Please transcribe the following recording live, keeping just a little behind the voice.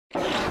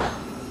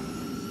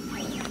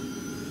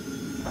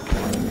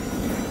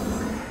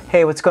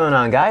Hey, what's going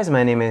on, guys?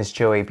 My name is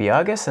Joey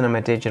Biagas and I'm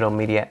a digital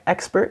media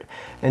expert,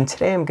 and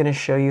today I'm going to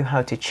show you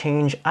how to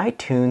change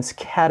iTunes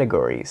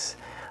categories.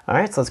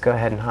 Alright, so let's go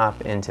ahead and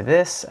hop into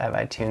this. I have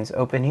iTunes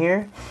open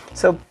here.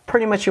 So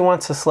pretty much you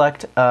want to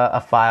select a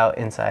file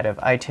inside of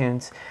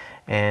iTunes,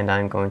 and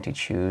I'm going to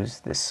choose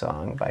this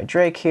song by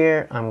Drake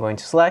here. I'm going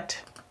to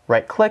select,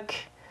 right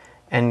click,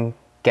 and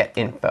get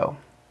info.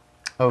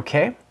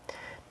 Okay,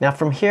 now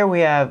from here we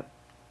have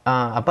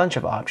a bunch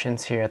of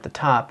options here at the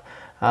top.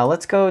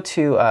 Let's go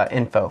to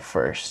info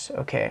first.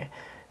 Okay,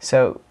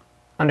 so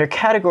under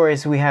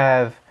categories we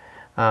have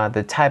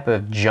the type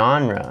of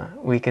genre.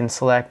 We can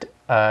select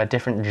a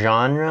different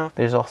genre.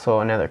 There's also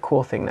another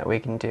cool thing that we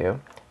can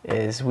do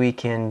is we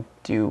can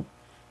do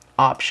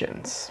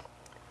options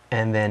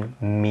and then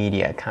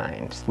media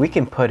kind. We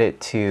can put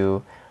it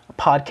to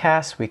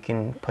podcast, we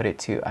can put it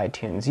to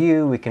iTunes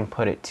U, we can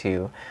put it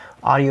to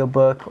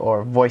audiobook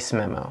or voice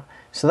memo.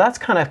 So that's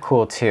kind of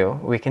cool too.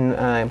 We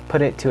can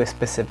put it to a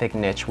specific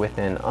niche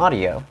within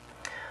audio.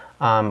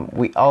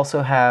 We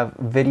also have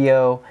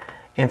video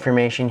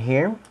information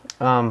here,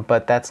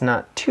 but that's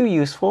not too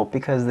useful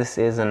because this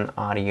is an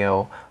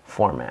audio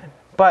format.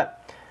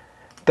 But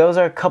those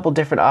are a couple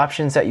different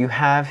options that you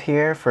have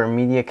here for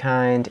media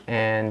kind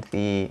and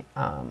the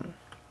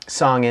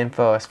song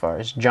info as far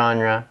as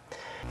genre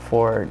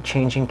for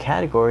changing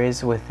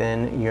categories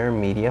within your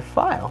media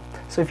file.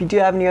 So if you do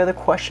have any other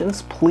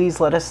questions, please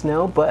let us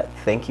know, but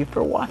thank you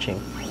for watching.